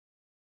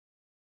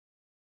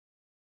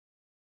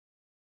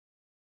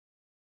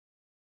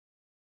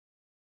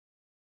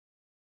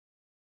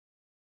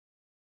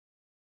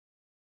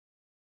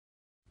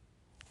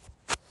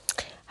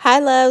Hi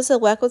loves,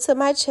 and welcome to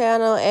my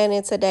channel. And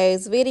in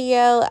today's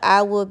video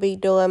I will be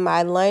doing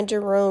my laundry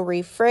room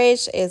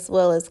refresh, as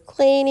well as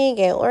cleaning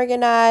and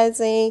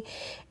organizing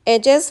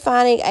and just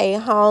finding a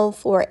home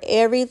for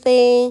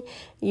everything.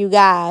 You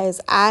guys,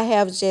 I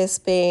have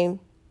just been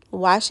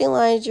washing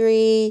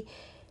laundry,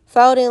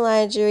 folding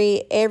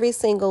laundry every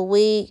single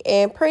week,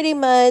 and pretty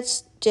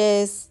much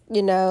just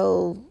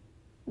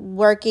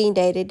working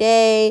day to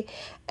day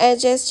and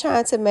just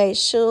trying to make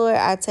sure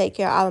I take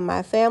care of all of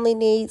my family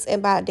needs.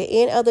 And by the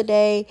end of the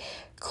day,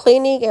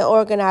 cleaning and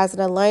organizing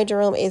the laundry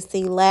room is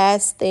the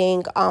last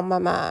thing on my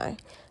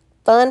mind.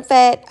 Fun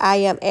fact, I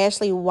am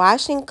actually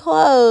washing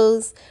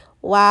clothes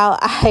while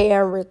I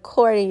am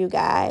recording, you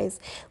guys.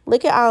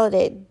 Look at all of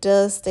that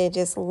dust and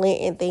just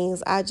lint and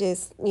things. I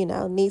just,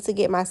 need to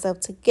get myself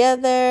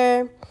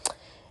together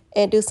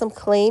and do some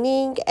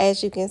cleaning.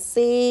 As you can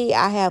see,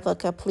 I have a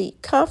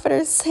complete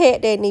comforter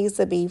set that needs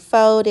to be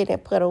folded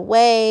and put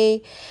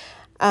away.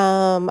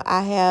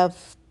 I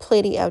have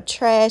plenty of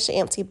trash,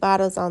 empty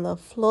bottles on the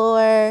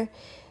floor.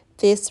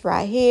 This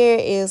right here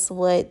is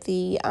what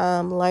the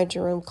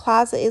laundry room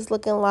closet is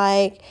looking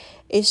like.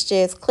 It's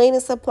just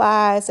cleaning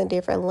supplies and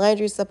different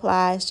laundry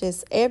supplies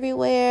just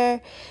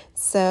everywhere.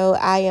 So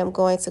I am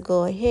going to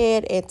go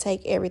ahead and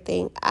take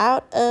everything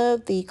out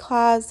of the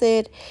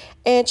closet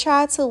and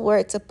try to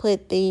work to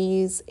put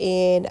these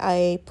in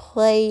a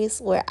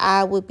place where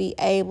I would be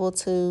able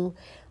to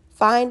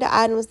find the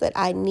items that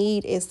I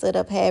need instead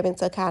of having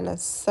to kind of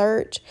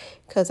search,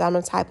 because I'm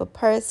the type of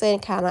person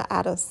kind of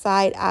out of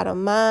sight, out of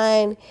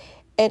mind,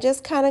 and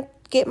just kind of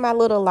get my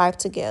little life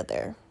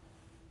together.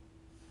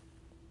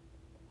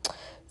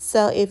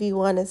 So if you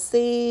want to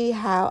see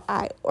how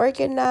I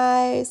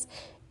organize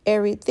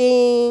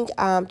everything,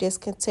 just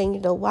continue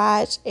to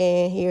watch.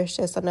 And here's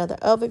just another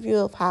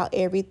overview of how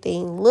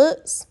everything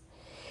looks.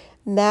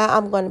 Now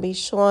I'm going to be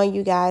showing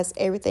you guys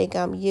everything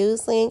I'm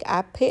using.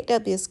 I picked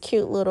up this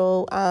cute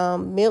little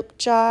milk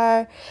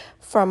jar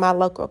from my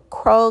local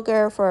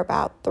Kroger for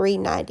about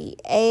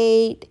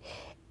 $3.98.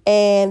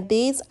 And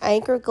these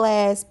anchor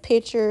glass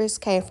pitchers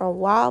came from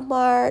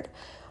Walmart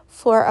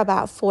for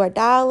about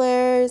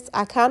 $4.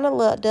 I kind of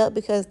looked up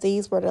because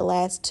these were the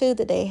last two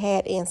that they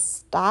had in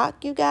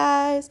stock, you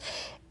guys.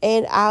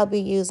 And I'll be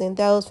using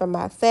those for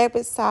my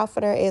fabric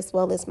softener as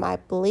well as my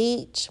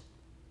bleach.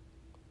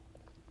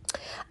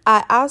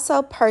 I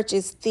also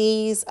purchased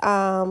these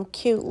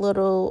cute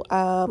little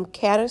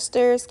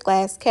canisters,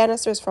 glass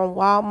canisters from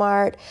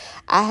Walmart.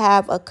 I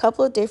have a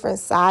couple of different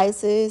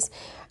sizes.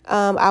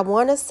 I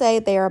want to say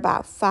they're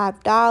about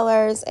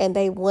 $5, and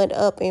they went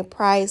up in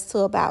price to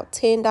about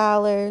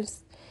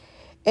 $10.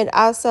 And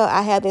also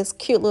I have this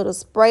cute little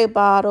spray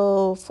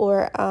bottle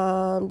for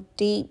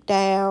deep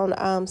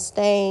down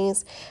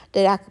stains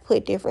that I could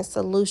put different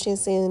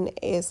solutions in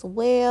as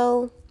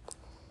well.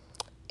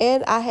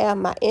 And I have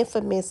my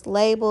infamous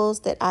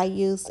labels that I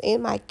use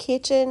in my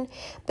kitchen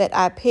that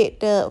I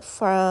picked up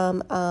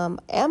from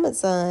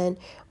Amazon,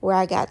 where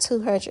I got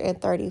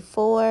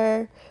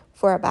 234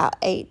 for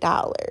about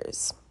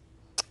 $8.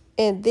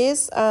 And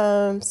this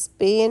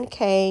spin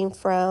came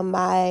from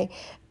my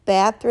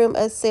bathroom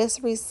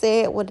accessory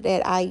set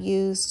that I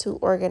use to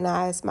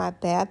organize my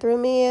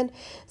bathroom in.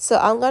 So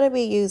I'm going to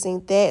be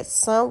using that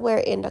somewhere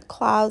in the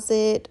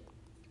closet.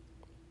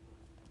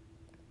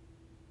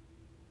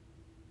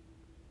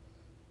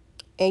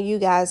 And you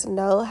guys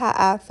know how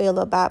I feel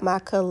about my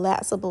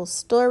collapsible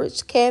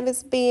storage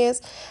canvas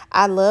bins.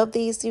 I love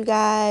these, you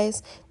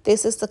guys.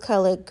 This is the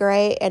color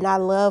gray, and I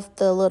love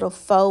the little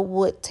faux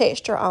wood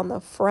texture on the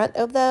front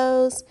of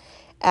those.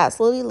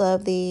 Absolutely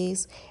love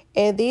these.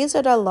 And these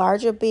are the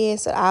larger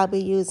bins that I'll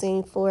be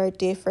using for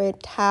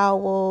different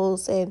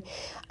towels and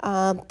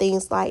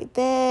things like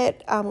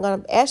that. I'm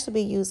going to actually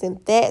be using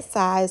that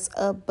size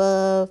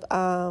above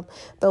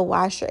the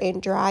washer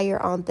and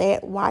dryer on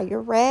that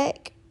wire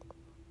rack.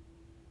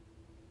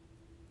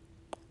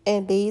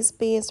 And these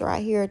bins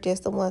right here are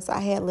just the ones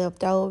I had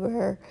left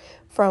over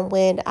from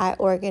when I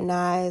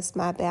organized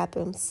my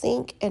bathroom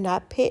sink. And I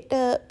picked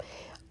up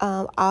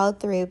all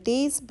three of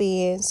these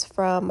bins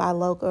from my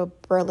local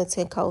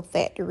Burlington Coat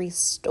Factory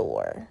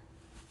store.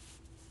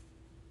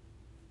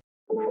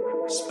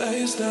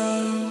 Spaced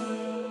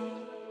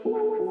out,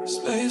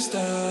 spaced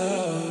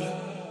out.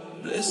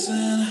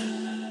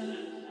 Listen,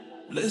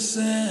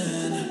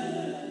 listen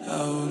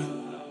out.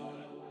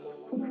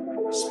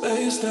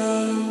 Spaced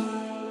out.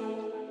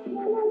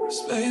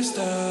 Spaced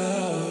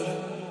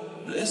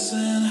out,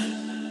 listen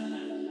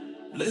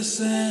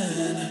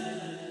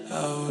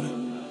out.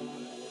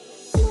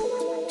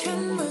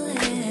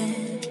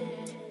 Trembling,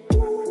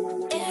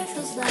 it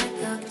feels like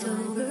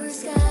October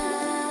skies.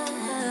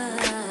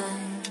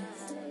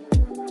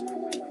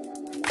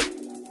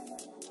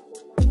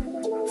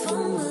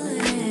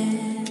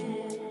 Fumbling,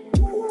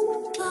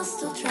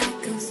 lost all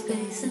track of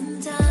space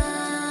and time.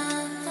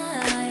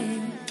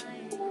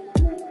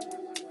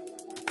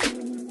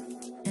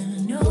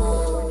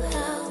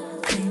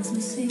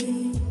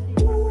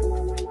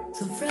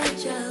 So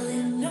fragile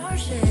in our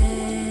shell.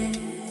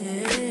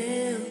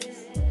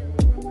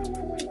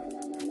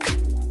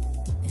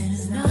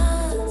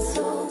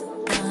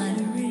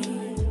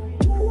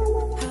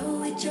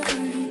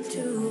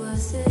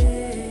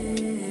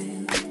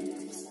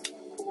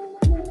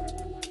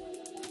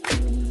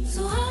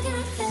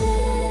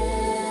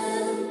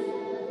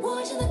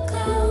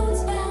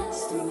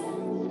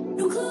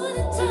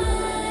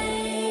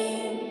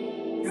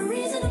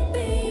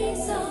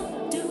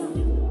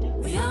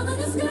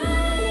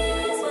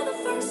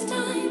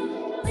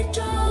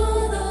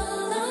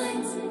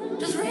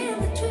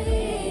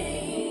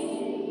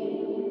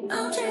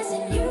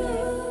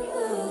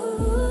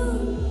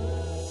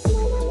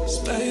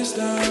 Spaced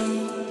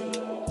out,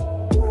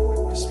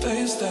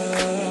 spaced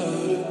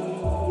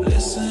out.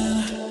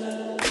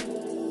 Listen,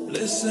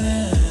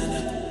 listen.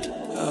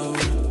 Oh,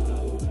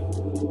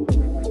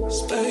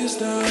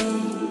 spaced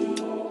out,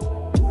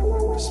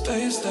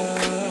 spaced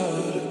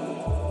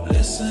out.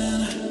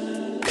 Listen,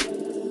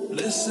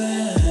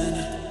 listen.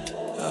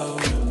 Oh.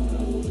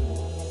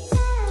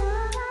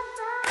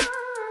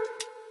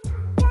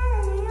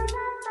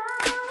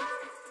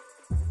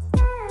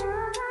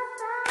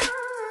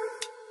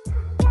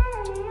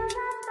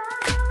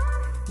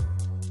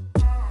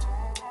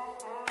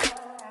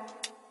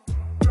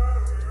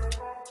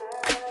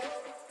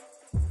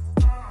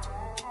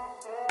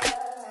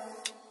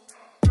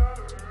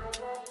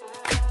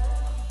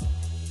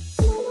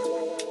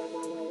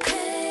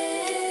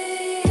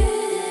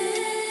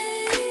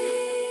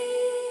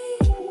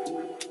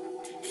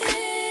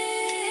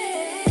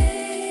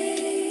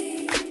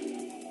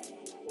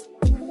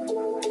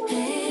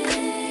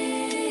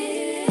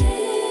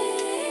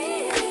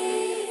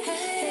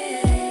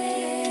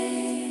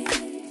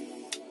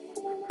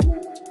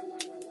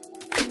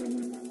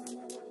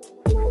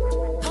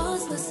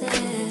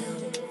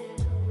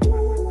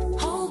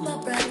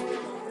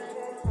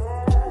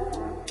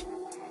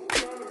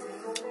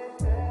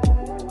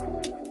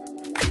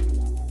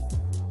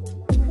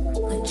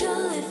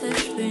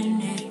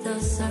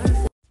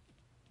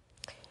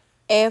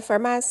 And for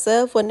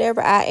myself,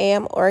 whenever I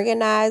am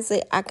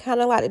organizing, I kind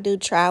of like to do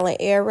trial and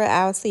error.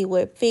 I'll see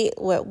what fit,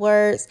 what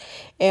works,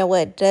 and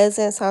what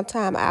doesn't.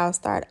 Sometimes I'll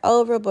start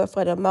over, but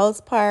for the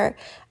most part,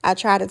 I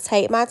try to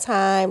take my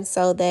time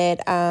so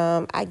that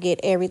I get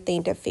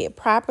everything to fit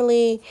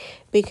properly,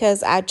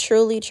 because I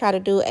truly try to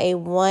do a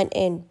one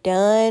and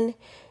done,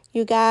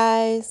 you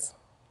guys.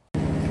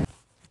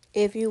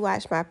 If you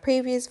watch my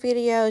previous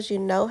videos, you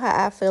know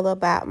how I feel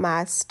about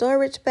my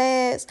storage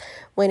bags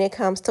when it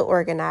comes to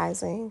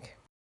organizing.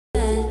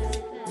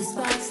 The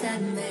sparks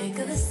that make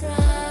us thrive.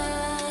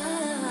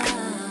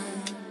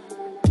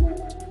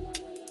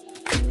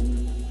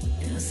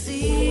 You'll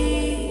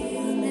see a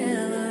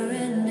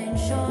never-ending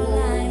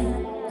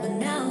shoreline, but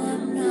now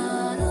I'm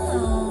not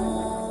alone.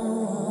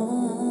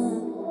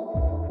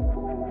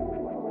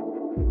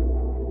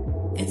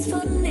 It's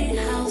funny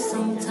how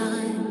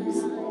sometimes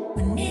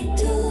we need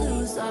to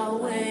lose our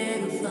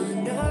way to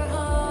find our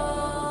home.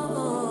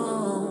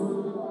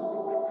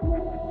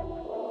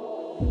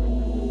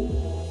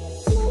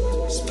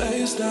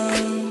 Spaced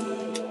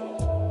out,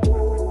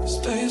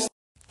 spaced.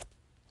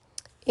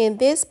 In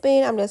this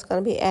bin, I'm just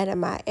going to be adding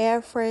my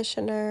air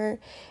freshener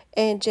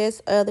and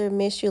just other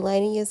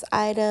miscellaneous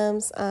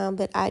items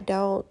that I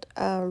don't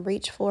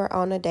reach for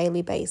on a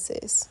daily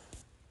basis.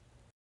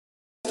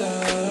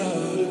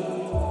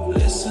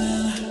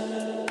 Listen,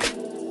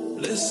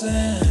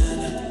 listen.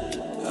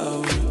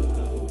 Oh,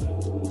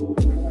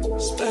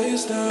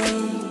 spaced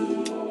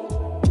out,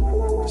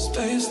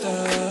 spaced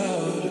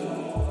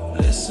out.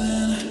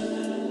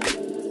 Listen,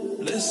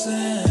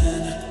 listen.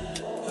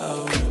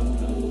 Oh.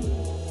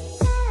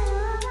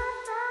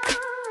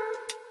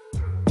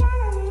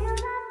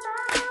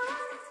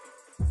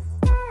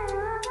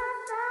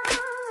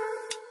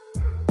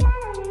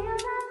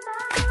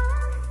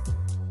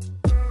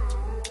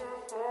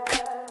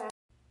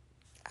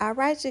 All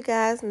right, you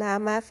guys, now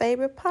my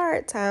favorite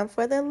part, time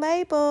for the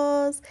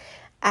labels.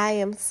 I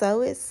am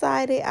so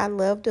excited. I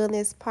love doing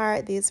this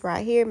part. This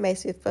right here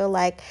makes me feel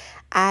like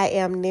I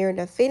am nearing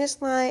the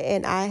finish line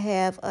and I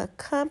have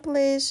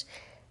accomplished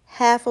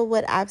half of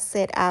what I've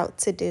set out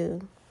to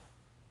do.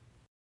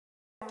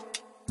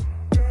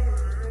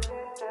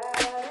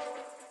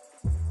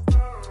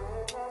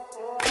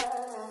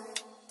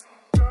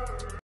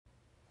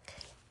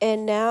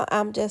 And now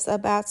I'm just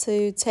about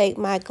to take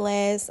my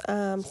glass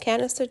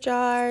canister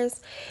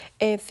jars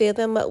and fill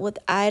them up with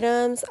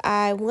items.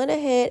 I went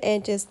ahead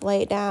and just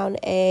laid down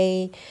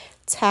a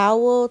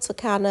towel to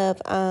kind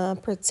of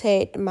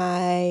protect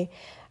my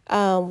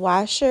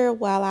washer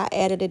while I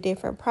added the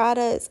different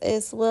products,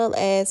 as well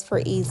as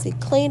for easy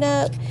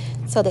cleanup,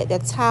 so that the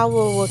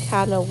towel will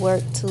kind of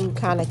work to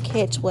kind of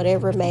catch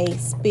whatever may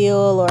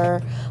spill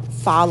or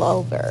fall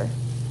over.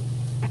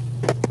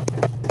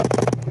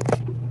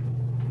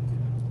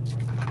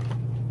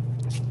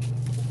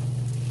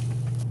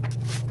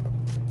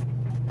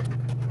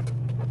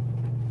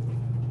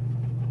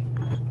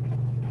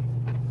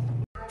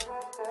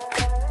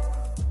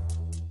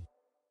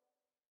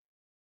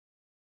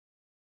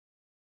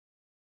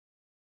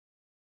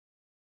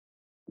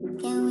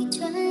 Can we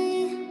try,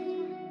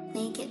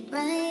 make it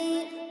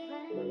right?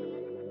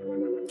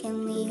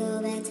 Can we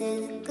go back to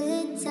the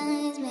good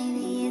times?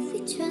 Maybe if we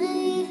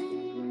try,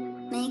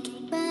 make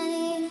it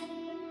right,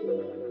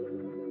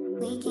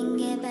 we can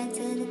get back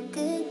to the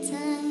good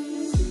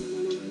times.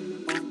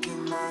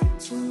 Walking back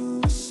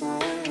to the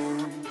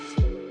silence,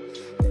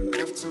 and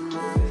left to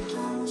my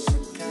house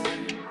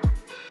again.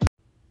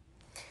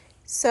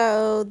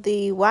 So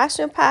the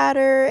washing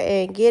powder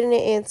and getting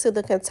it into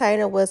the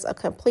container was a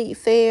complete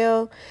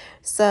fail.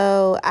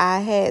 So I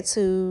had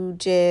to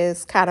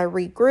just kind of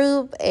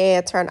regroup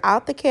and turn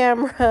off the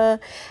camera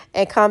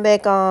and come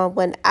back on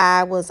when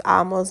I was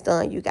almost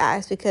done, you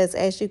guys, because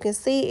as you can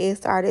see, it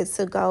started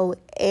to go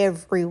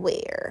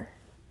everywhere.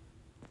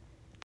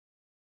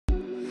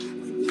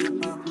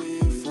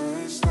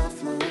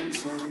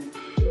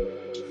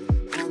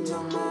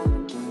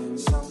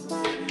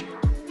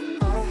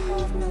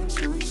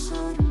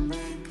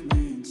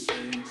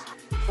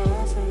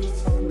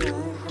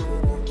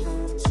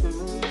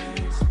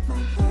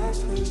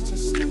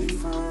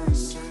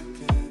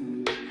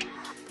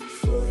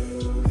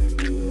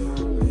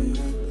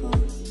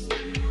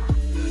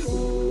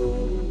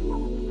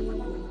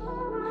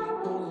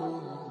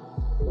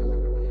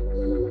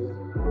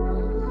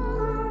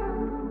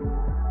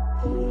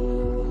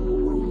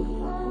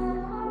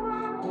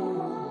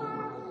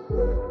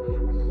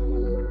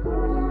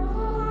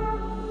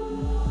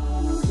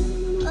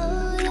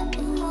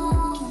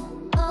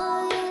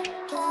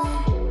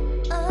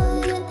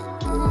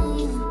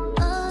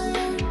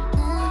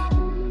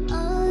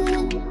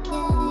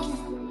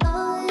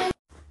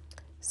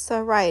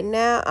 So right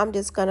now, I'm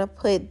just gonna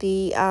put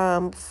the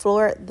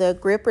the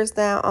grippers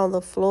down on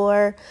the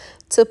floor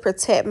to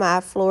protect my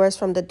floors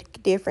from the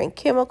different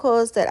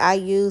chemicals that I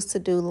use to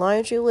do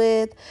laundry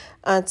with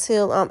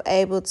until I'm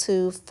able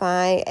to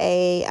find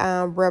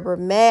a rubber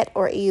mat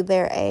or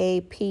either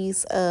a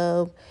piece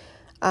of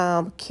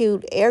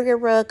cute area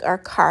rug or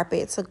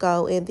carpet to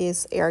go in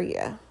this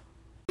area.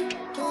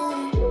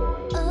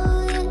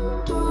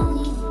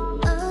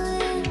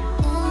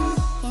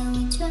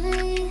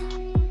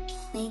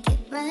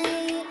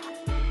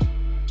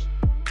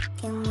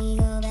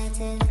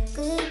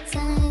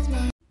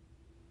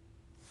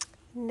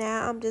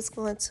 Now I'm just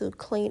going to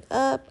clean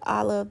up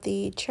all of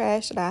the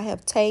trash that I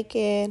have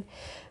taken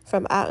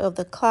from out of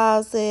the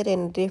closet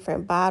and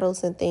different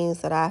bottles and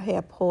things that I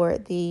have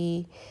poured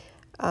the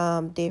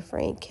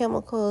different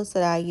chemicals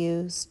that I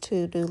use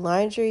to do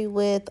laundry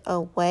with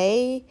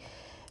away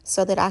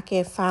so that I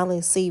can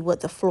finally see what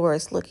the floor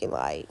is looking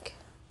like.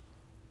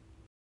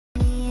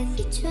 If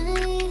you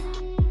try,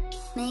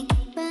 make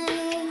it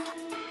right.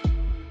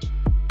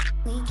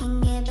 We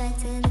can get back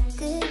to the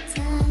good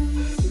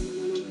times.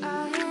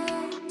 I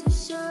had to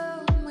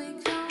show my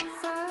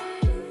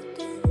confidence,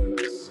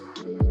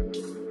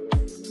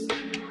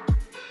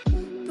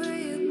 but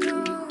you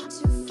go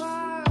too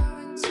far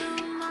into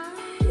my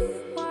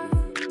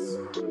words.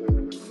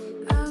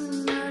 I'm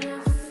not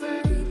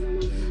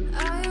afraid. I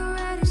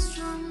already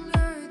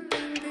stronger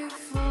than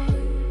before.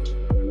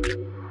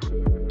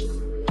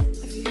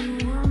 If you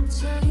won't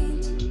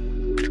change,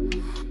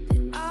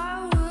 then I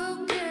will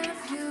give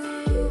you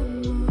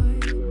more.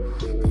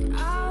 Then I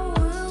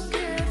will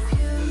give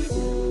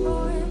you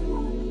more.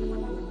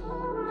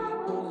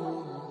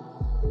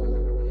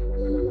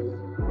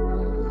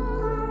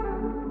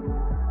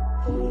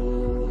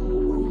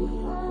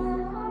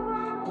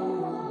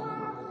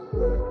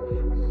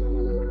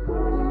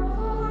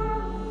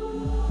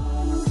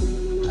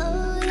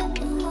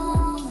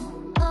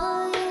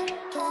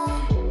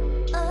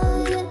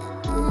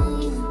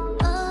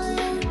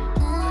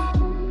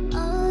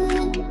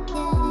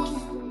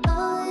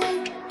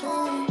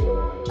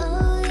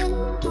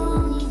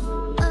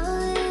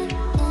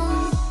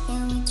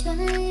 Can we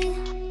try,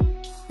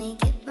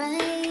 make it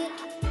right?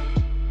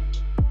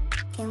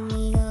 Can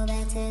we go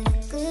back to the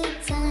good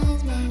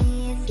times?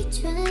 Maybe if you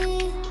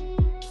try,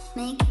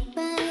 make it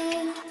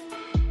right.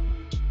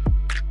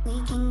 We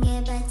can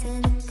get back to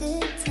the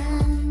good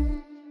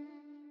times.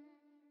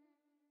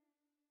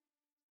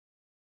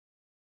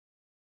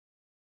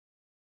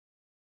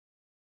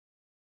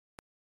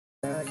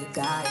 Girl, you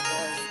got it.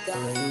 The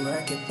way you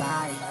work your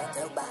body.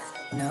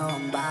 Know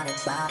I'm about it.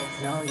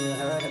 Know you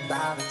heard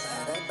about it.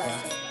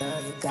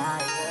 Girl, you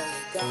got it.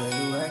 The way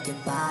you work your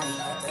body.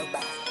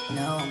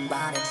 Know I'm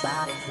about it.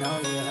 Know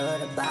you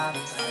heard about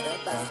it.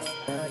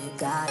 Girl, you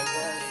got it.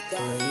 The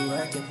way you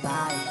work your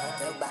body.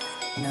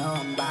 Know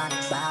I'm about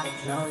it.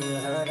 Know you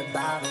heard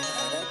about it.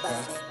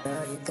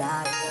 Girl, you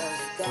got it.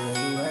 The way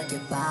you work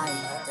your body.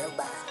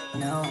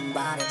 Know I'm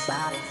about it.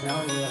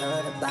 Know you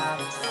heard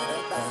about it.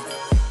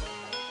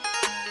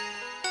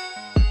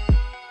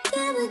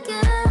 Here we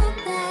go,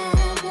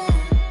 baby.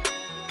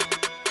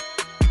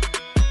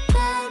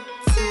 Back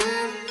to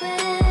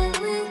where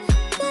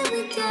here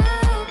we go,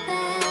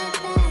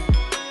 baby.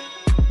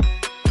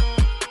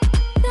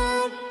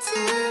 Back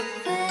to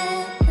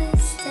where we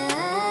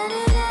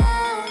started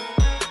out.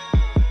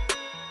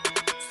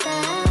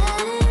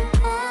 Started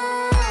out.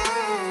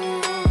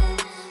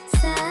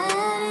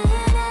 Started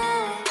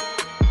out.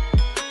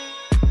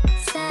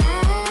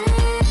 Started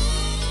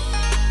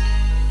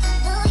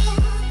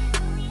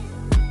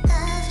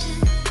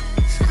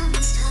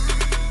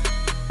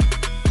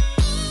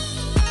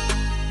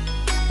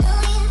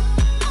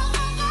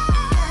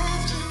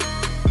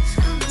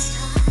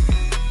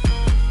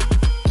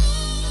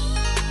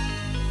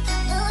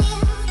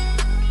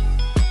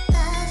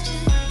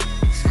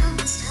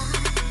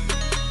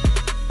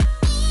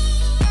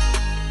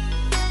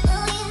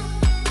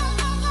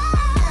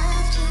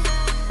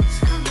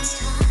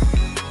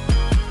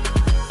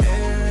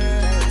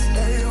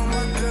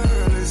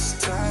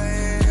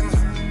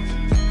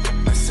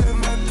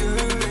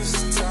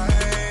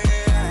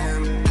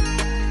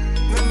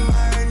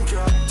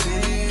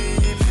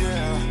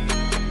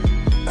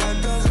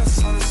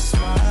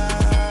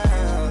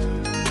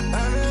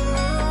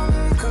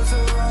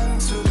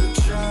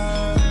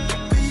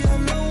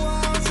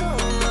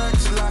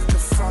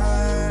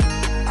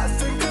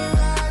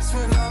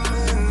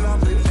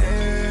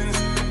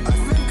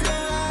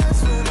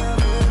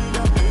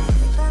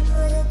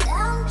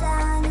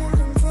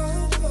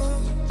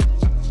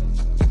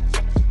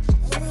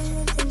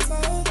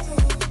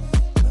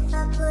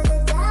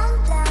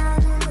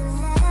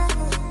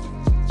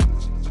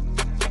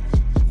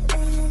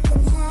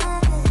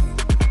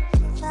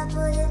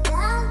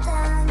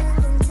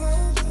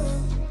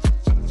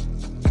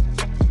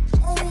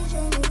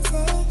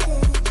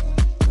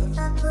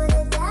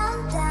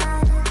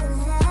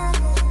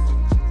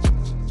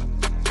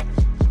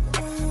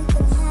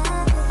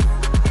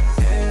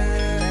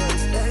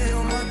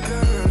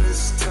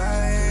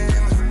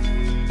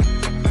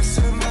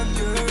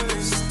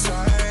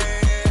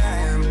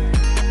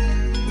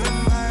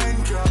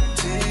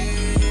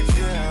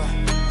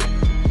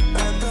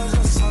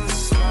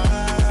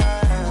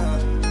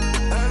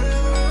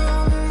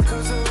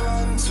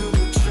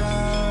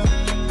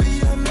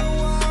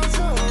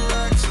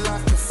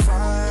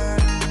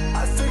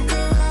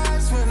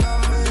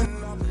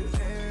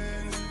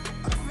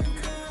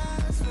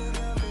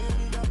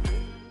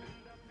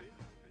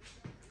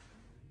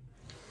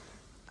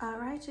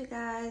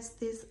guys,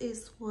 this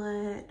is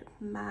what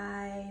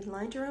my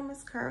laundry room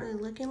is currently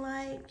looking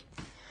like.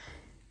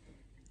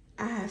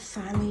 I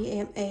finally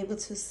am able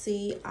to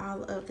see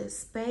all of the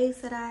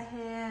space that I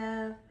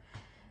have.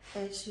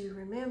 As you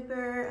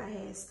remember, I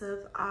had stuff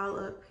all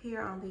up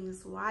here on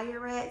these wire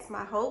racks.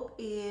 My hope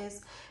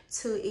is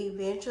to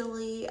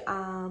eventually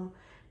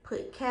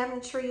put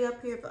cabinetry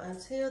up here, but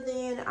until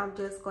then, I'm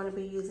just going to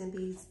be using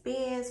these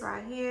bins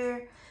right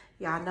here.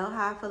 Y'all know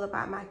how I feel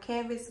about my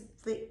canvas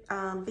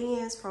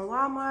bins from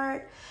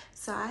Walmart.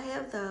 So I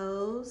have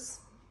those.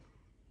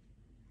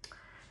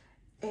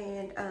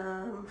 And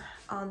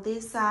on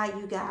this side,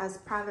 you guys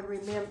probably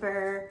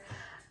remember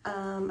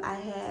I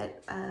had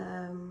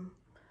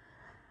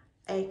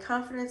a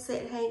comforter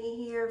set hanging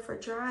here for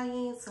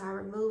drying. So I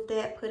removed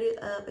that, put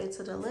it up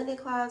into the linen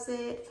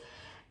closet.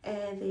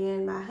 And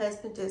then my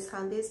husband just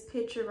hung this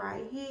picture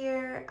right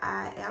here.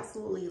 I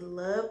absolutely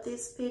love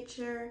this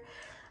picture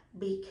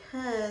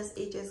because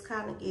it just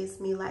kind of gives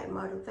me like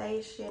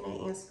motivation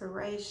and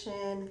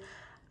inspiration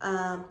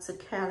to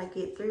kind of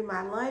get through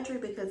my laundry,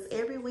 because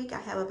every week I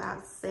have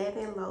about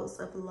 7 loads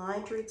of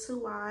laundry to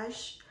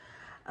wash.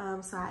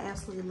 So I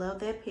absolutely love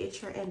that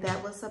picture, and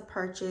that was a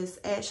purchase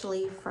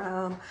actually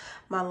from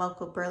my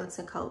local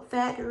Burlington Coat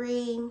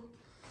Factory.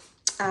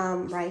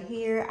 Right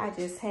here, I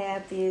just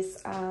have this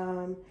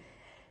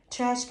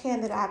trash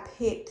can that I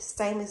picked,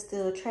 stainless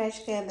steel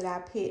trash can that I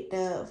picked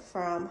up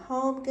from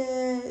Home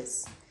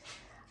Goods.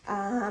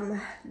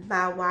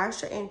 My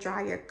washer and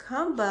dryer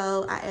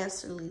combo, I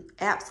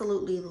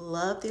absolutely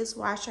love this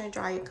washer and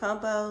dryer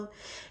combo.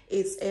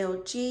 It's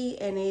LG,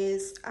 and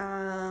it's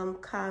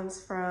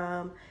comes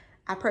from,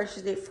 I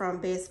purchased it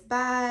from Best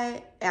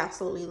Buy.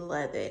 Absolutely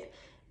love it.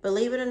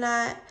 Believe it or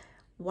not,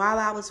 while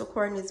I was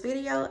recording this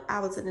video, I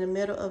was in the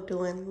middle of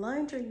doing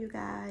laundry, you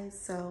guys.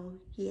 So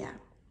yeah.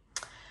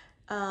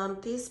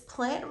 This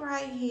plant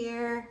right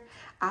here,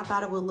 I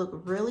thought it would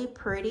look really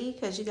pretty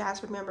because you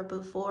guys remember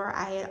before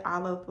I had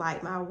all of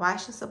like my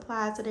washing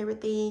supplies and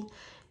everything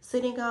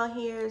sitting on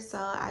here. So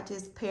I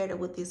just paired it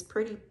with this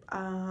pretty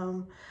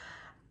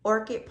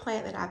orchid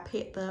plant that I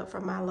picked up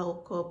from my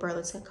local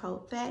Burlington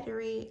Coat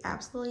Factory.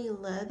 Absolutely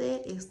love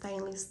it. It's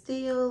stainless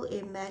steel.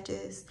 It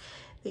matches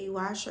the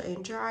washer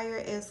and dryer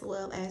as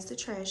well as the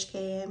trash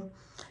can.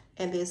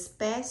 And this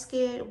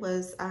basket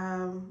was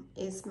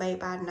is made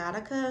by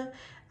Nautica.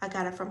 I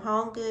got it from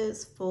Home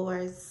Goods for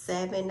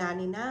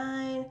 $7.99.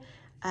 An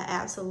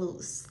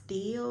absolute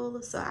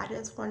steal. So I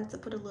just wanted to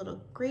put a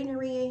little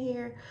greenery in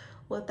here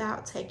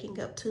without taking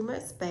up too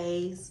much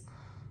space.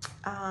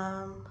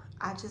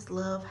 I just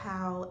love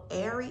how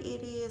airy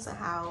it is and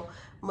how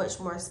much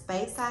more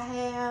space I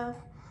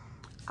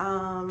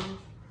have.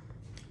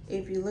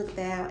 If you look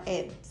down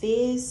at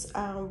this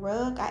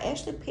rug, I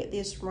actually picked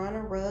this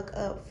runner rug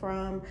up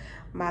from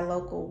my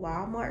local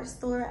Walmart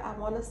store. I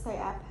want to say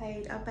I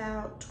paid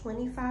about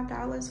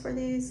 $25 for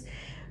this,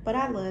 but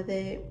I love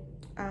it.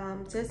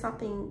 Just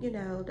something, you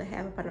know, to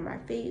have up under my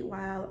feet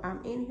while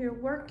I'm in here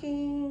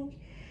working.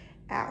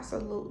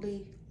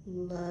 Absolutely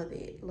love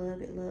it,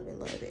 love it, love it,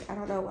 love it. I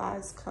don't know why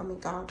it's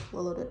coming off a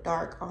little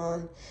dark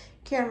on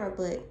camera,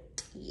 but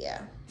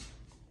yeah.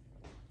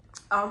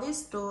 On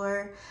this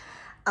door,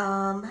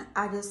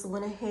 I just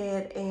went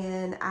ahead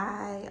and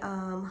I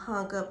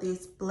hung up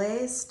this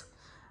blessed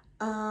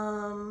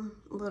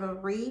little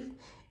wreath.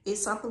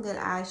 It's something that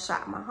I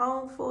shop my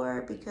home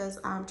for because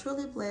I'm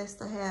truly blessed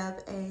to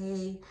have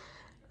a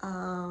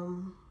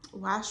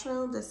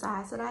washroom the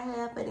size that I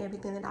have and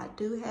everything that I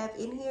do have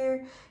in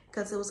here,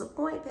 because it was a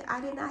point that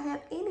I did not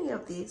have any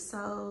of this.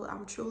 So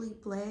I'm truly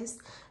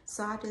blessed.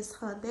 So I just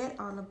hung that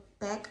on the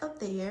back up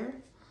there.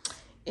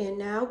 And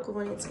now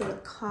going into the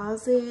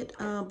closet.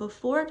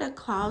 Before the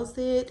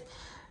closet,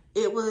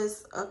 it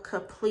was a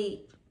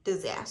complete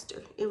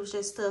disaster. It was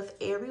just stuff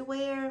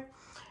everywhere.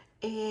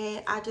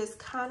 And I just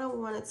kind of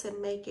wanted to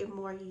make it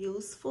more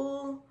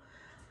useful.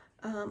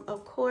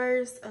 Of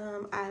course,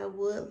 I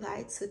would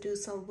like to do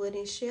some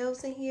wooden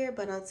shelves in here.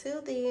 But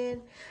until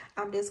then,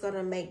 I'm just going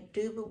to make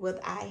do with what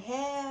I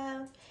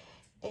have.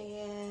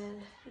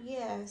 And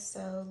yeah,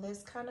 so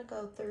let's kind of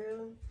go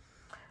through.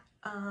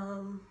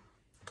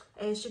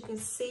 As you can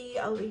see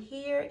over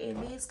here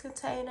in these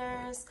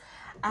containers,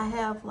 I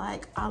have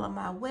like all of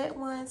my wet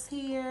ones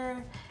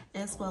here,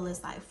 as well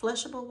as like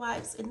flushable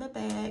wipes in the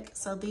bag.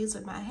 So these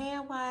are my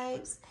hand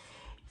wipes.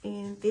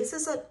 And this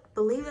is a,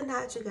 believe it or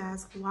not, you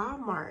guys,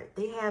 Walmart.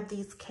 They have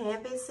these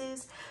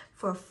canvases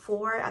for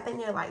I think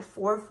they're like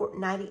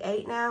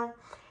 $4.98 now.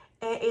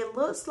 And it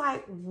looks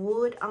like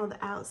wood on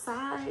the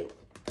outside.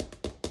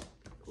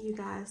 You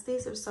guys,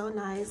 these are so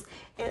nice.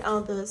 And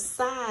on the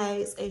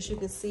sides, as you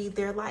can see,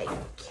 they're like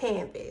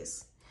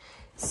canvas.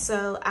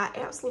 So I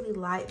absolutely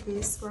like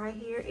this right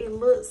here. It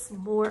looks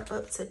more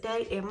up to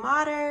date and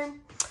modern.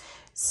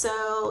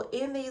 So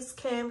in these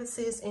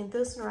canvases, in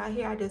this one right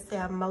here, I just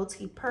have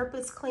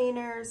multi-purpose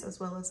cleaners as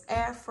well as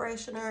air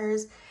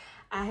fresheners.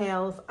 I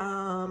have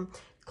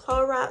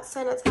Clorox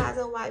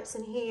sanitizer wipes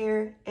in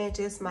here, and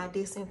just my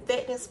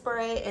disinfectant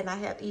spray. And I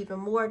have even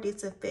more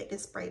disinfectant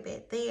spray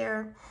back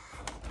there.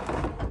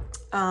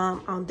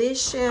 On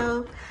this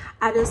shelf,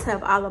 I just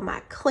have all of my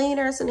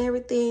cleaners and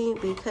everything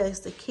because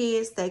the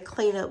kids, they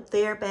clean up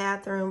their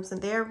bathrooms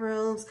and their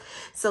rooms,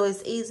 so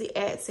it's easy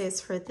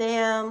access for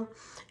them,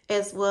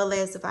 as well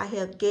as if I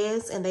have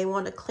guests and they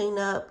want to clean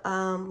up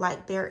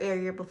like their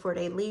area before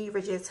they leave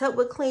or just help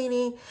with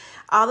cleaning.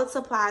 All the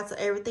supplies and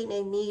everything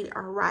they need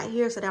are right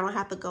here, so they don't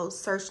have to go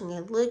searching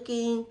and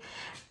looking.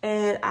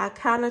 And I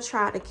kind of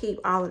try to keep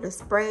all of the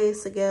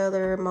sprays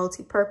together,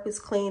 multi-purpose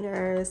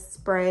cleaners,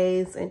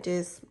 sprays, and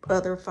just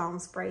other foam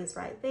sprays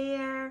right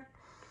there.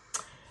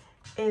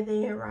 And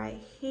then right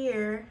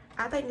here,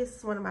 I think this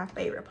is one of my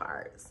favorite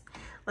parts.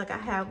 Like I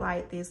have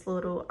like this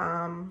little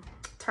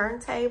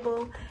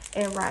turntable,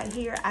 and right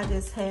here I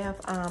just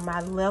have my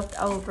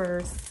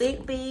leftover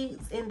stick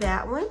beads in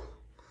that one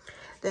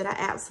that I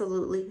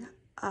absolutely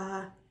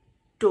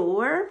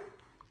adore.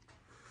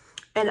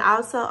 And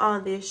also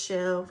on this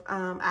shelf,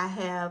 I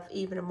have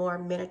even more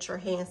miniature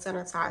hand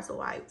sanitizer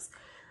wipes.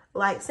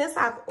 Like, since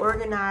I've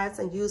organized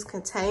and used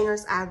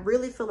containers, I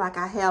really feel like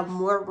I have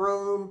more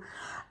room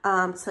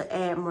to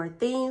add more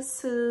things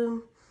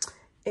to.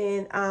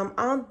 And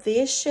on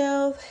this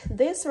shelf,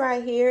 this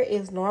right here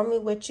is normally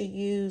what you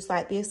use,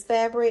 like this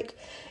fabric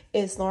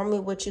is normally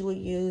what you would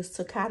use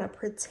to kind of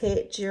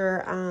protect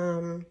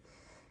your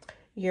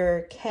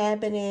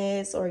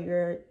cabinets or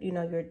your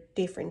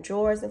different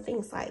drawers and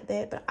things like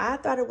that. But I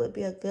thought it would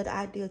be a good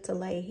idea to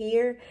lay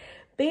here,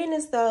 being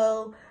as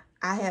though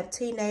I have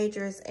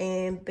teenagers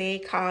and they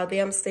call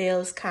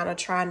themselves kind of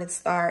trying to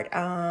start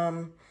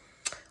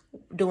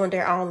doing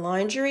their own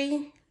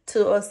laundry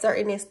to a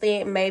certain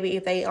extent. Maybe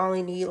if they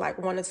only need like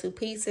 1 or 2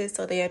 pieces,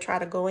 so they'll try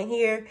to go in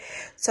here.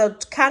 So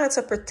kind of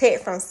to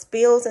protect from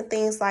spills and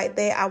things like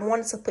that, I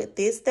wanted to put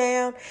this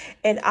down.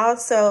 And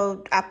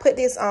also I put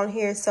this on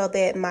here so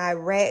that my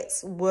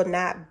racks will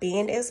not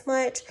bend as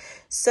much.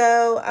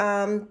 So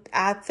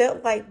I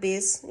felt like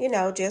this,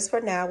 just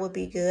for now would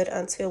be good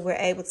until we're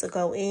able to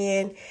go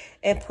in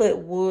and put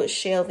wood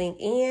shelving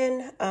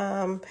in,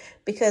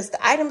 because the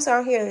items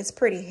on here is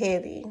pretty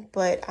heavy,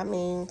 but I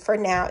mean, for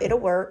now it'll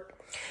work.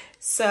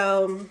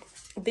 So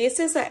this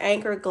is an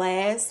anchor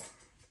glass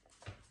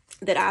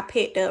that I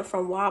picked up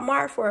from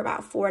Walmart for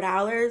about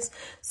 $4.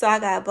 So I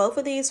got both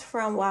of these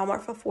from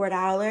Walmart for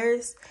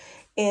 $4.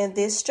 And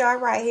this jar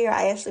right here,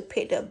 I actually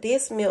picked up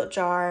this milk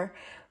jar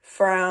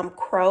from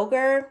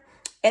Kroger.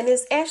 And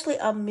it's actually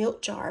a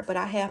milk jar, but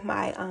I have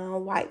my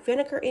white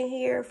vinegar in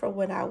here for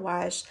when I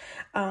wash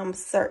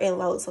certain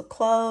loads of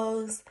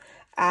clothes.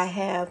 I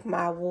have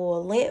my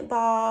wool lint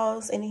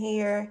balls in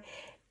here.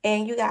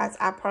 And you guys,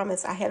 I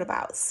promise I had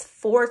about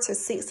 4 to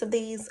 6 of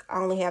these. I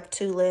only have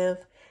 2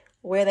 left.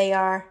 Where they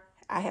are,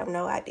 I have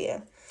no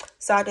idea.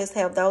 So I just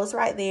have those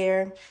right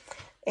there.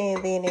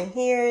 And then in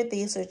here,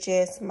 these are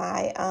just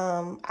my,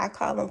 I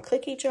call them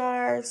cookie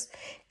jars,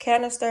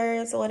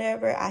 canisters, or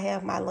whatever. I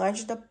have my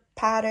laundry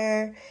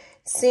powder,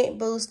 scent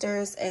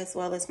boosters, as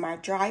well as my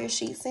dryer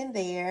sheets in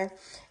there.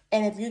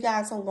 And if you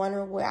guys are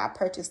wondering where I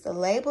purchased the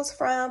labels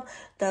from,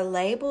 the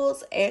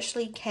labels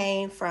actually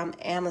came from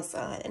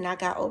Amazon. And I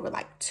got over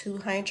like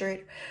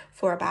 200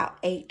 for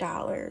about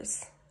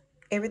 $8.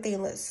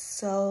 Everything looks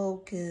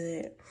so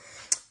good.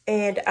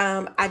 And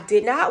I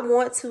did not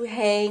want to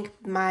hang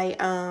my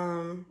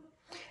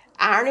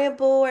ironing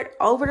board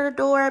over the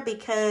door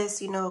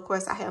because, of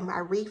course, I have my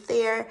reef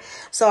there.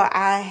 So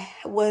I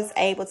was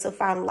able to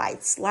finally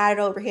like slide it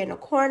over here in the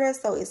corner.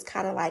 So it's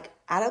kind of like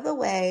out of the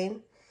way.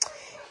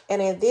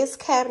 And in this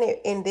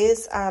cabinet, in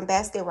this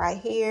basket right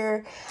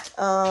here,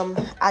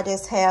 I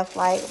just have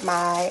like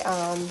my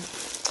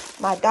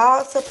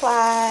dog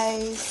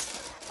supplies.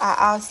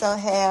 I also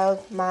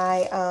have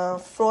my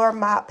floor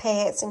mop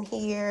pads in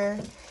here.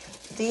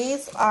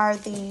 These are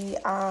the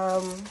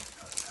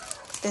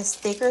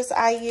stickers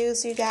I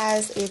use, you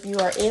guys. If you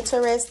are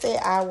interested,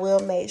 I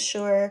will make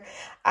sure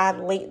I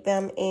link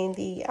them in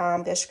the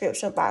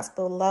description box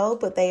below.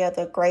 But they are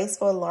the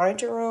Graceful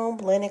Laundry Room,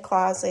 Linen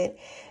Closet,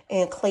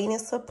 and Cleaning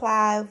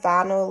Supply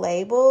vinyl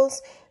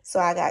labels.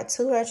 So I got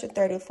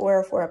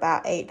 234 for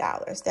about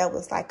 $8. That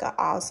was like an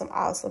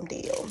awesome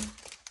deal.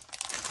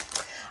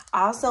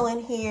 Also in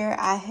here,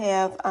 I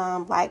have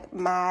like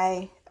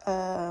my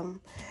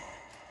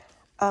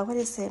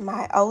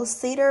my old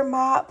cedar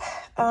mop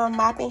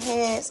mopping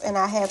heads, and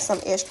I have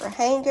some extra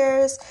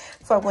hangers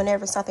for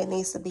whenever something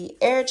needs to be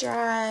air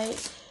dried.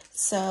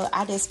 So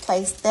I just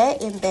placed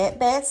that in that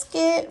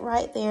basket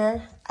right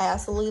there. I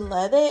absolutely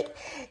love it.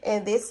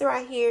 And this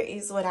right here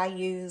is what I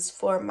use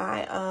for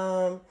my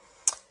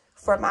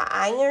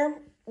iron.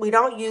 We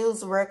don't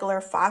use regular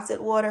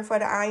faucet water for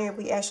the iron.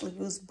 We actually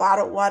use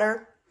bottled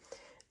water.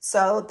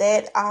 So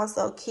that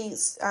also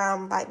keeps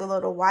like the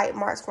little white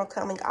marks from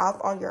coming off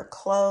on your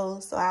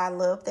clothes. So I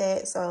love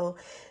that. So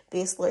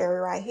this little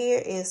area right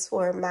here is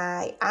for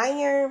my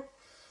iron.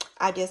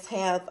 I just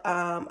have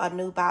a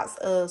new box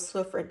of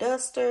Swiffer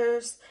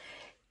dusters.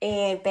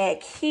 And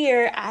back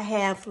here I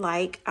have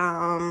like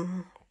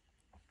an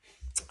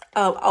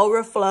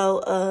overflow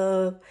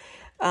of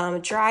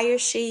dryer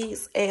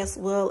sheets, as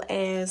well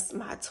as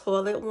my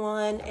toilet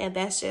one. And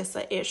that's just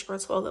an extra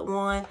toilet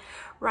one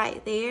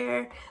right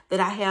there that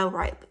I have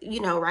right,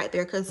 right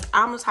there. Because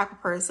I'm the type of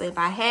person, if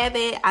I have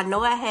it, I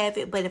know I have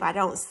it, but if I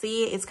don't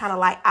see it, it's kind of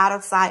like out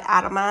of sight,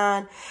 out of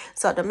mind.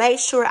 So to make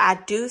sure I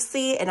do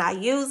see it and I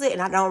use it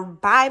and I don't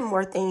buy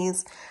more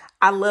things,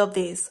 I love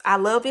this. I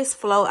love this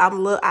flow. I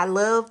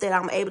love that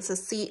I'm able to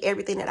see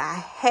everything that I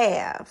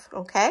have,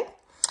 okay?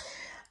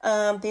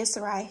 This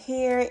right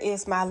here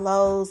is my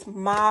Lowe's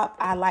mop.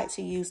 I like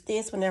to use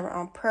this whenever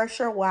I'm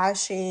pressure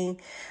washing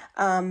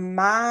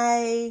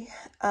my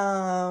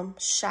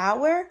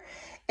shower.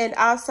 And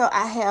also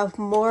I have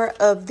more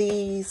of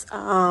these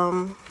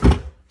liner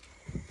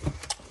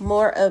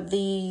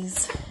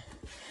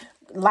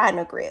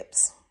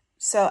grips.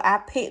 So I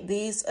picked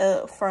these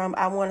up from,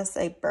 I want to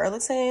say,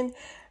 Burlington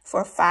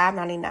for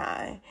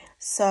 $5.99.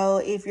 So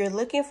if you're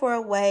looking for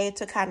a way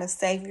to kind of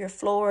save your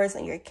floors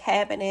and your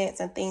cabinets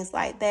and things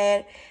like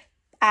that,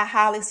 I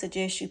highly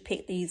suggest you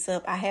pick these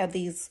up. I have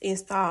these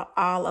installed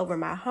all over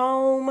my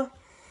home.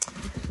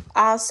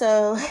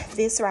 Also,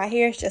 this right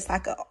here is just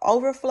like an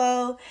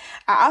overflow.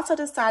 I also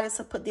decided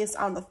to put this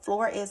on the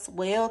floor as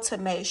well to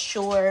make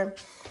sure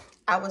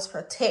I was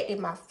protecting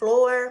my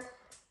floor.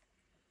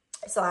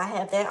 So I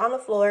have that on the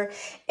floor.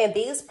 And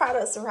these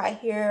products right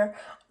here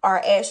are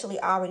actually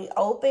already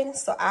open.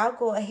 So I'll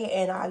go ahead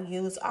and I'll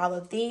use all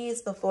of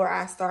these before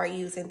I start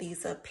using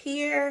these up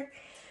here.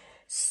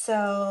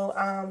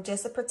 So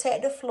just to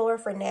protect the floor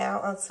for now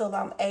until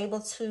I'm able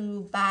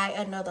to buy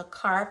another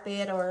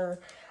carpet or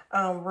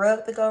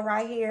rug to go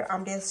right here.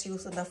 I'm just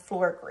using the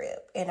floor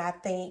grip. And I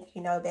think,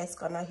 that's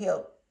going to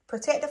help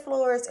protect the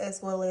floors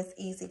as well as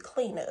easy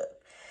cleanup.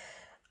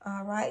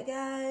 All right,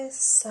 guys,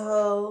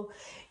 so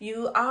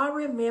you all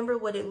remember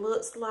what it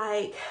looks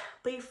like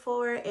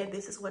before, and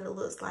this is what it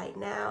looks like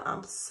now.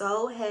 I'm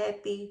so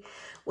happy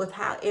with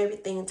how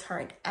everything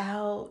turned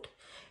out.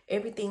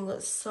 Everything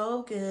looks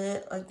so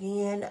good.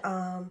 Again,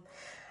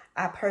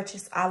 I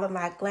purchased all of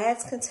my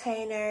glass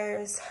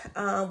containers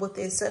with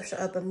the exception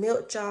of the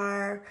milk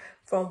jar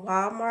from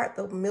Walmart.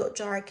 The milk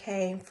jar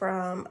came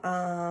from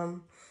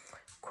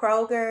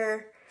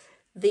Kroger.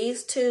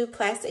 These two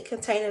plastic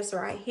containers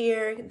right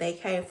here, they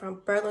came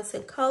from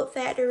Burlington Coat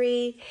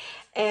Factory.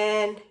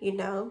 And,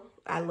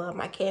 I love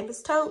my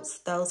canvas totes.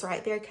 Those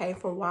right there came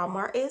from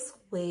Walmart as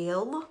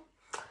well.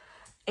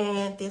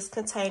 And this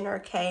container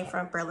came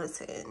from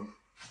Burlington.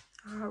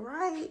 All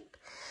right.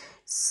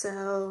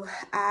 So,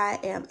 I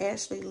am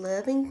actually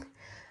loving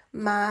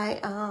my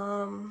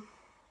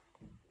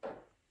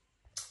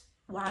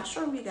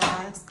washroom, you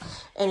guys.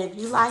 And if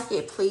you like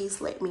it, please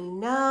let me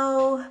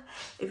know.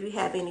 If you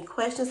have any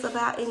questions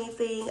about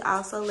anything,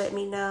 also let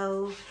me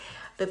know.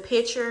 The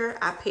picture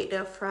I picked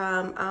up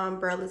from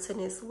Burlington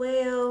as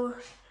well.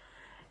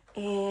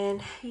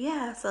 And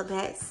yeah, so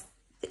that's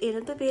the end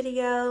of the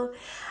video.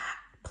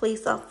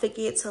 Please don't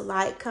forget to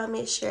like,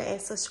 comment, share,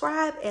 and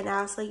subscribe. And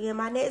I'll see you in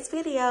my next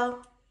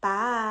video.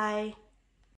 Bye.